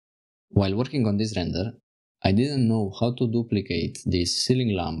while working on this render, I didn't know how to duplicate this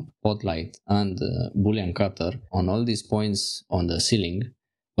ceiling lamp, spotlight, and Boolean cutter on all these points on the ceiling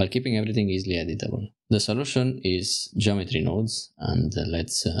while keeping everything easily editable. The solution is geometry nodes, and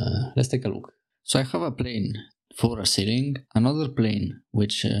let's take a look. So I have a plane for a ceiling, another plane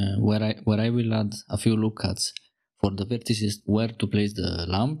which where I will add a few loop cuts for the vertices where to place the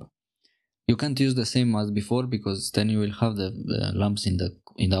lamp. You can't use the same as before because then you will have the lamps in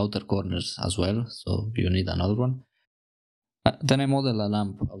the outer corners as well, so you need another one. Then I model a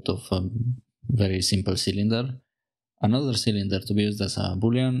lamp out of a very simple cylinder, another cylinder to be used as a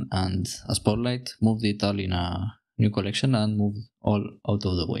boolean, and a spotlight. Moved it all in a new collection and moved all out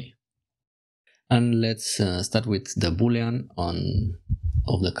of the way. And let's start with the boolean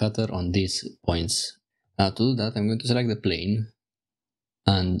of the cutter on these points. To do that, I'm going to select the plane,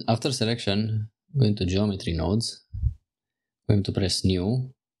 and after selection, going to geometry nodes, going to press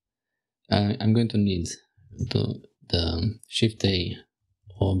new. I'm going to need the Shift A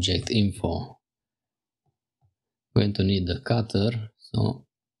object info. Going to need the cutter, so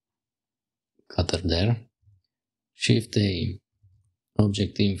cutter there. Shift A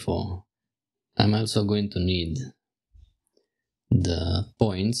object info. I'm also going to need the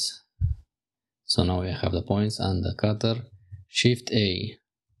points, so now I have the points and the cutter. Shift A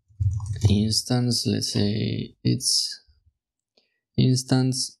instance, let's say it's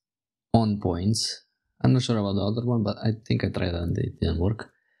instance on points. I'm not sure about the other one, but I think I tried and it didn't work.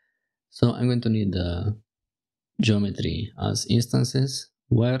 So I'm going to need the geometry as instances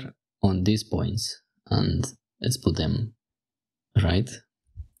where on these points, and let's put them right.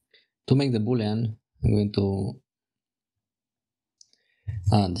 To make the boolean, I'm going to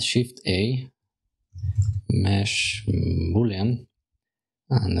add Shift A mesh boolean,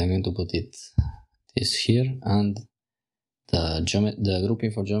 and I'm going to put it this here, and the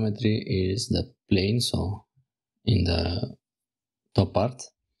grouping for geometry is the plane, so in the top part.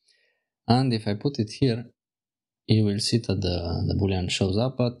 And if I put it here, you will see that the boolean shows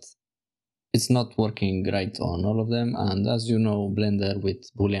up, but it's not working right on all of them. And as you know, Blender with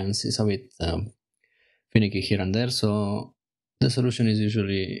booleans is a bit finicky here and there, so the solution is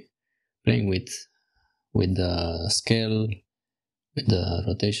usually playing with the scale, with the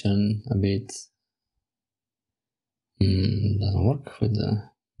rotation a bit. Doesn't work with the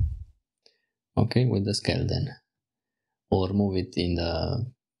with the scale then, or move it in the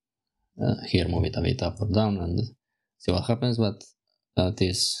here, move it a bit up or down and see what happens. But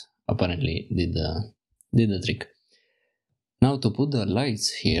this apparently did the trick. Now to put the lights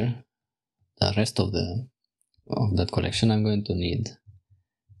here, the rest of that collection, I'm going to need,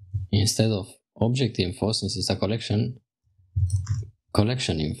 instead of object info, since it's a collection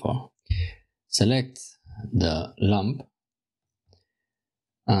info, select the lamp,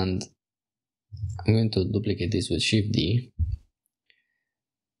 and I'm going to duplicate this with Shift D.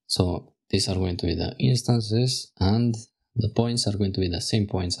 So these are going to be the instances, and the points are going to be the same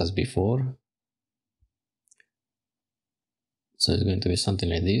points as before. So it's going to be something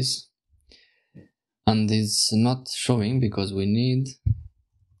like this. And it's not showing because we need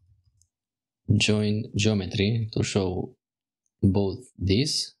join geometry to show both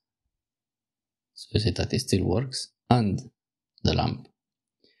this, so you see that it still works, and the lamp.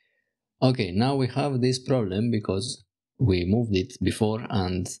 Okay, now we have this problem because we moved it before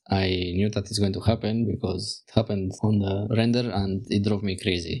and I knew that it's going to happen because it happened on the render and it drove me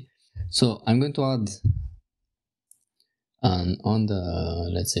crazy. So I'm going to add on the,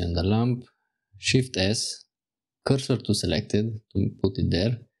 let's say on the lamp, Shift S, cursor to selected to put it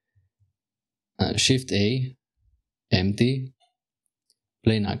there, Shift A, empty,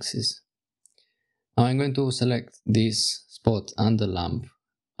 plane axis. Now I'm going to select this spot and the lamp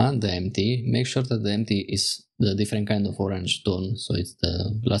and the empty. Make sure that the empty is the different kind of orange tone, so it's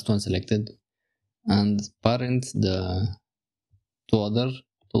the last one selected, and parent the two other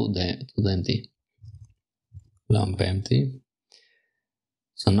to the empty. Lamp empty.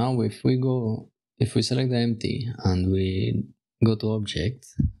 So now if we select the empty and we go to object,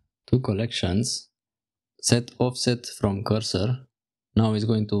 to collections, set offset from cursor, now it's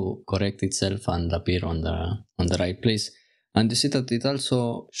going to correct itself and appear on the right place. And you see that it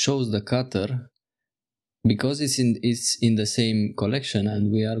also shows the cutter because it's in the same collection,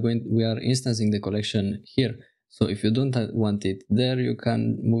 and we are instancing the collection here. So if you don't want it there, you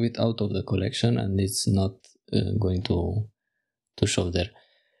can move it out of the collection and it's not going to show there.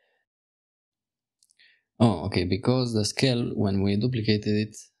 Oh, okay, because the scale, when we duplicated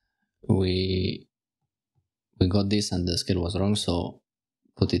it, we got this and the scale was wrong, so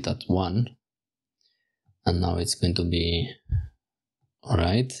put it at 1, and now it's going to be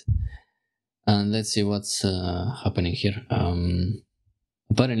alright. And let's see what's happening here.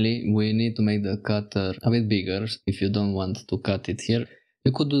 Apparently we need to make the cutter a bit bigger. If you don't want to cut it here,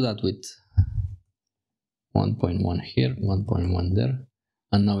 you could do that with 1.1 here, 1.1 there,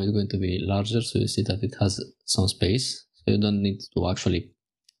 and now it's going to be larger, so you see that it has some space, so you don't need to actually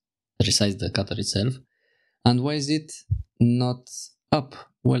resize the cutter itself. And why is it not up?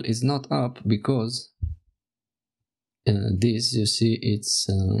 Well, it's not up because this, you see, it's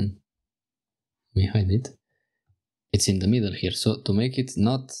let me hide it, it's in the middle here. So to make it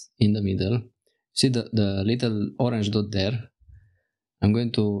not in the middle, see the little orange dot there, I'm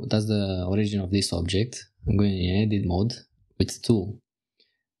going to, that's the origin of this object. I'm going in edit mode with 2,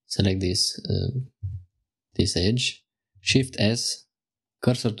 select this this edge, Shift S,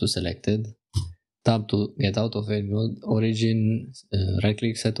 cursor to selected, tab to get out of edit mode, origin, right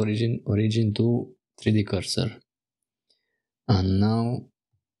click, set origin to 3D cursor. And now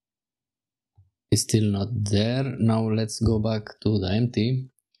it's still not there. Now let's go back to the empty,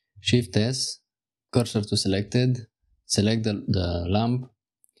 Shift S, cursor to selected, select the lamp.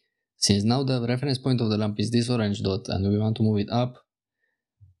 Since now the reference point of the lamp is this orange dot and we want to move it up,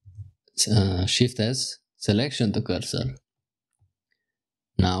 Shift S, selection to cursor.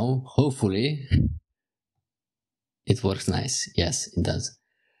 Now, hopefully, it works nice. Yes, it does.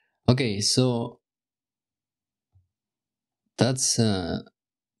 Okay, so that's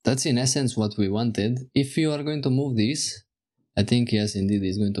in essence what we wanted. If you are going to move this, I think yes, indeed,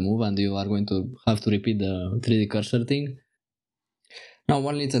 it's going to move, and you are going to have to repeat the 3D cursor thing. Now,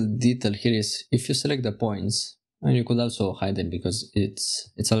 one little detail here is if you select the points, and you could also hide them because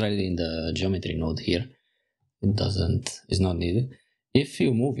it's already in the geometry node here. It's not needed. If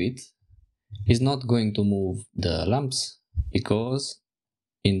you move it, it's not going to move the lamps because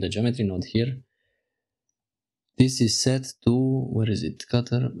in the geometry node here, this is set to, where is it?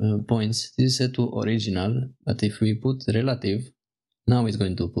 Cutter points. This is set to original, but if we put relative, now it's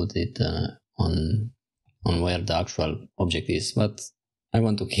going to put it on where the actual object is, but I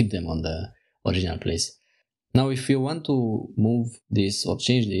want to keep them on the original place. Now, if you want to move this or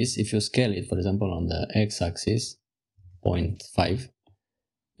change this, if you scale it, for example, on the x-axis, 0.5,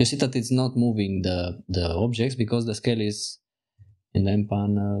 you see that it's not moving the objects because the scale is in the M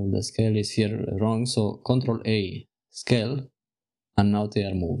panel, the scale is here wrong. So Control A, scale, and now they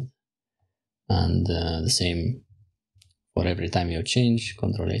are moved. And the same for every time you change,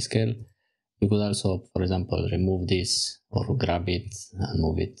 Control A, scale. You could also, for example, remove this or grab it and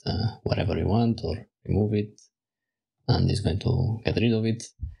move it wherever you want, or remove it and it's going to get rid of it,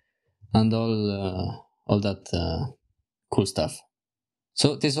 and all that cool stuff.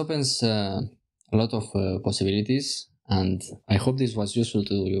 So this opens a lot of possibilities, and I hope this was useful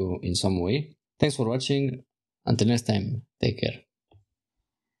to you in some way. Thanks for watching. Until next time, take care.